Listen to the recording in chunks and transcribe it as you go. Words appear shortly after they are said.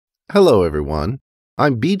Hello everyone,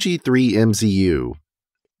 I'm BG3MZU.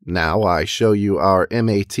 Now I show you our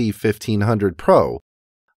MAT1500 Pro,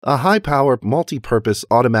 a high-power multi-purpose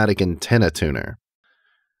automatic antenna tuner.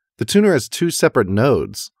 The tuner has two separate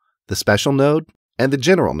nodes, the special node and the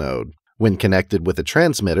general node. When connected with a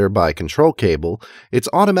transmitter by control cable, it's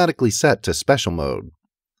automatically set to special mode.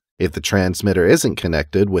 If the transmitter isn't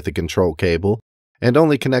connected with a control cable, and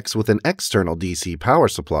only connects with an external DC power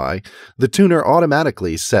supply, the tuner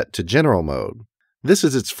automatically set to general mode. This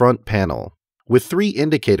is its front panel, with three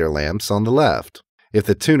indicator lamps on the left. If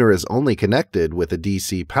the tuner is only connected with a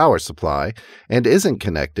DC power supply and isn't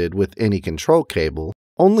connected with any control cable,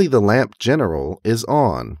 only the lamp general is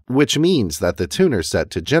on, which means that the tuner is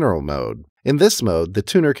set to general mode. In this mode, the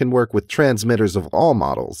tuner can work with transmitters of all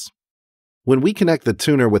models. When we connect the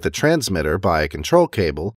tuner with a transmitter by a control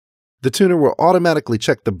cable, the tuner will automatically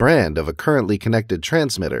check the brand of a currently connected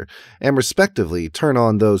transmitter and respectively turn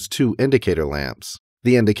on those two indicator lamps.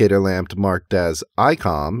 The indicator lamp marked as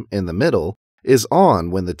ICOM in the middle is on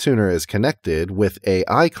when the tuner is connected with a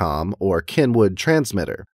ICOM or Kenwood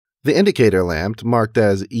transmitter. The indicator lamp marked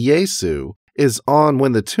as Yaesu is on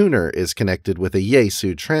when the tuner is connected with a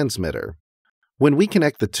Yaesu transmitter. When we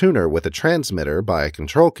connect the tuner with a transmitter by a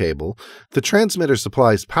control cable, the transmitter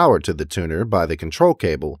supplies power to the tuner by the control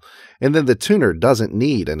cable, and then the tuner doesn't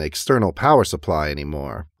need an external power supply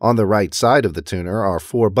anymore. On the right side of the tuner are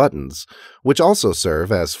four buttons, which also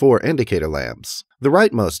serve as four indicator lamps. The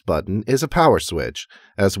rightmost button is a power switch,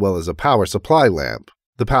 as well as a power supply lamp.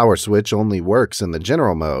 The power switch only works in the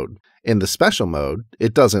general mode. In the special mode,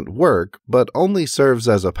 it doesn't work, but only serves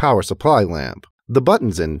as a power supply lamp. The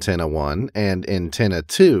buttons Antenna 1 and Antenna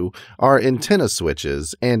 2 are antenna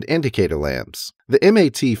switches and indicator lamps. The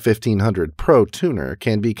MAT1500 Pro tuner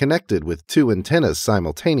can be connected with two antennas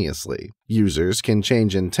simultaneously. Users can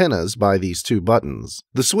change antennas by these two buttons.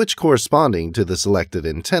 The switch corresponding to the selected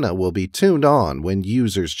antenna will be tuned on when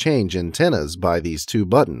users change antennas by these two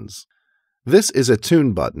buttons. This is a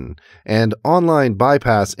tune button and online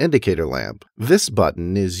bypass indicator lamp. This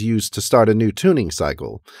button is used to start a new tuning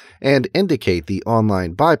cycle and indicate the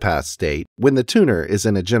online bypass state when the tuner is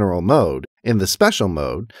in a general mode. In the special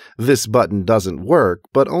mode, this button doesn't work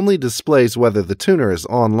but only displays whether the tuner is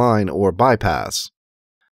online or bypass.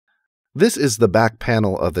 This is the back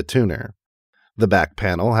panel of the tuner. The back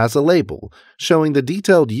panel has a label showing the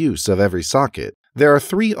detailed use of every socket. There are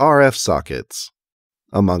three RF sockets.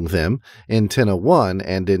 Among them, Antenna 1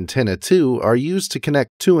 and Antenna 2 are used to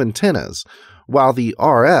connect two antennas, while the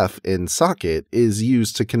RF in socket is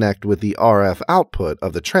used to connect with the RF output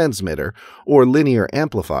of the transmitter or linear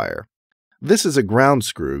amplifier. This is a ground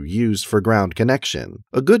screw used for ground connection.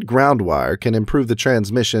 A good ground wire can improve the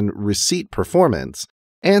transmission receipt performance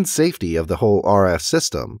and safety of the whole RF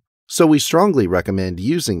system, so we strongly recommend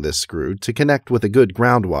using this screw to connect with a good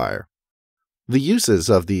ground wire. The uses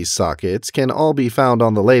of these sockets can all be found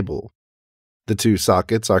on the label. The two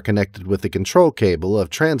sockets are connected with the control cable of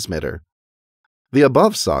transmitter. The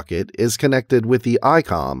above socket is connected with the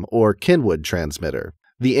ICOM or Kenwood transmitter.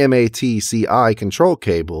 The MATCI control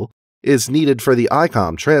cable is needed for the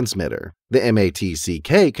ICOM transmitter. The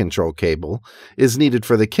MATCK control cable is needed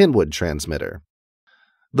for the Kenwood transmitter.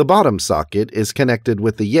 The bottom socket is connected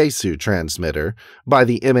with the Yaesu transmitter by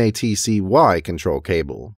the MATCY control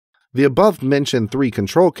cable. The above-mentioned three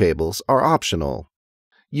control cables are optional.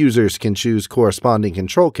 Users can choose corresponding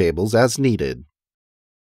control cables as needed.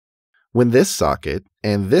 When this socket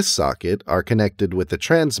and this socket are connected with the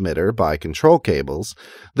transmitter by control cables,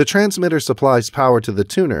 the transmitter supplies power to the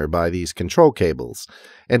tuner by these control cables,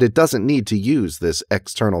 and it doesn't need to use this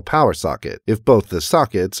external power socket. If both the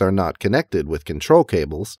sockets are not connected with control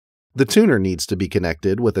cables, the tuner needs to be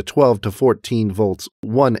connected with a 12 to 14 volts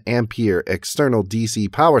 1 ampere external DC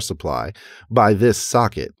power supply by this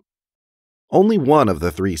socket. Only one of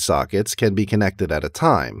the three sockets can be connected at a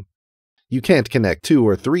time. You can't connect two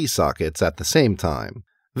or three sockets at the same time.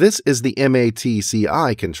 This is the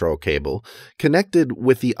MATCI control cable connected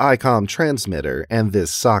with the ICOM transmitter and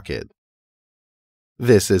this socket.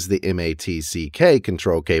 This is the MATCK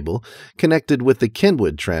control cable connected with the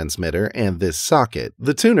Kenwood transmitter and this socket.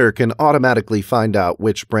 The tuner can automatically find out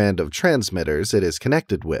which brand of transmitters it is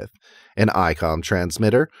connected with, an ICOM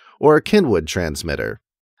transmitter or a Kenwood transmitter.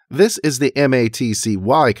 This is the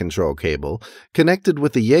MATCY control cable connected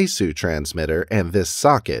with the Yaesu transmitter and this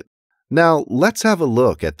socket. Now let's have a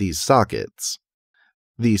look at these sockets.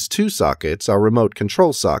 These two sockets are remote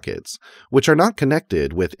control sockets, which are not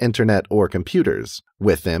connected with internet or computers.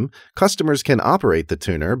 With them, customers can operate the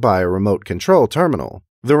tuner by a remote control terminal.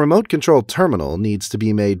 The remote control terminal needs to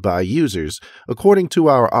be made by users according to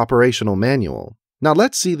our operational manual. Now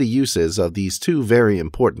let's see the uses of these two very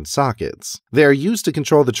important sockets. They are used to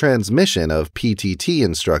control the transmission of PTT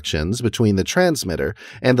instructions between the transmitter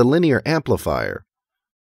and the linear amplifier.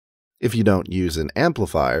 If you don't use an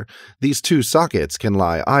amplifier, these two sockets can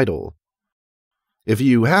lie idle. If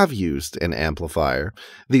you have used an amplifier,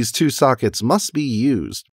 these two sockets must be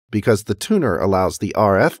used because the tuner allows the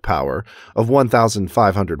RF power of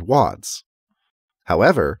 1,500 watts.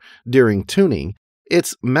 However, during tuning,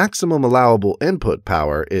 its maximum allowable input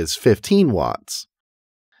power is 15 watts.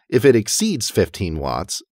 If it exceeds 15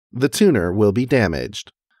 watts, the tuner will be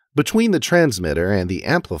damaged. Between the transmitter and the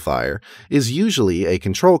amplifier is usually a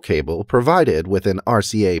control cable provided with an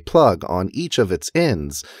RCA plug on each of its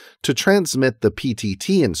ends to transmit the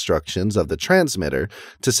PTT instructions of the transmitter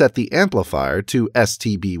to set the amplifier to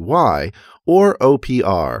STBY or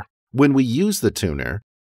OPR. When we use the tuner,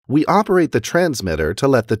 we operate the transmitter to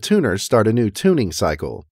let the tuner start a new tuning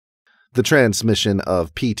cycle. The transmission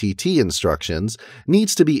of PTT instructions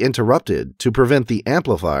needs to be interrupted to prevent the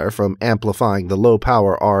amplifier from amplifying the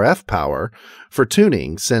low-power RF power for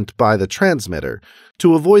tuning sent by the transmitter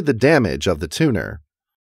to avoid the damage of the tuner.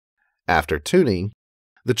 After tuning,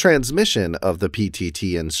 the transmission of the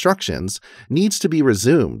PTT instructions needs to be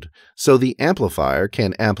resumed so the amplifier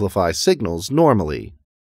can amplify signals normally.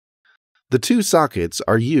 The two sockets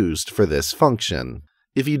are used for this function.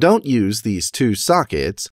 If you don't use these two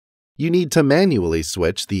sockets, you need to manually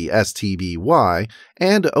switch the STBY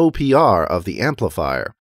and OPR of the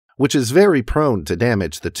amplifier, which is very prone to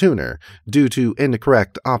damage the tuner due to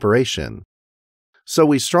incorrect operation. So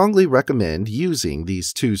we strongly recommend using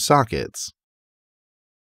these two sockets.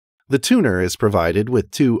 The tuner is provided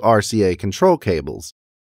with two RCA control cables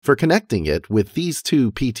for connecting it with these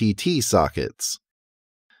two PTT sockets.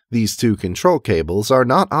 These two control cables are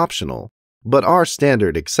not optional, but are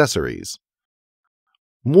standard accessories.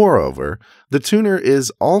 Moreover, the tuner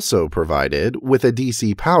is also provided with a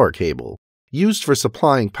DC power cable, used for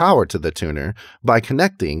supplying power to the tuner by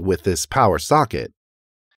connecting with this power socket.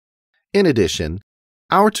 In addition,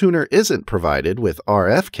 our tuner isn't provided with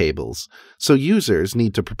RF cables, so users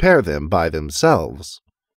need to prepare them by themselves.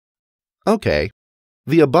 Okay,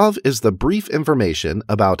 the above is the brief information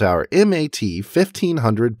about our MAT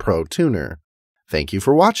 1500 Pro tuner. Thank you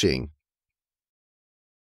for watching.